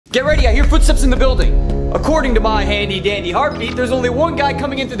Get ready, I hear footsteps in the building. According to my handy-dandy heartbeat, there's only one guy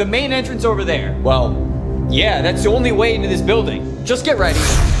coming in through the main entrance over there. Well, yeah, that's the only way into this building. Just get ready.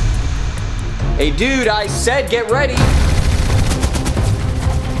 Hey, dude, I said get ready.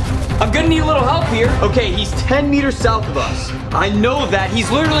 I'm gonna need a little help here. Okay, he's 10 meters south of us. I know that.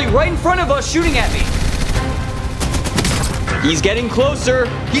 He's literally right in front of us shooting at me. He's getting closer.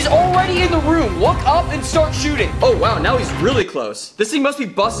 He's already in the room. Look up and start shooting. Oh, wow, now he's really close. This thing must be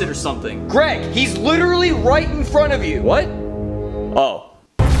busted or something. Greg, he's literally right in front of you. What? Oh.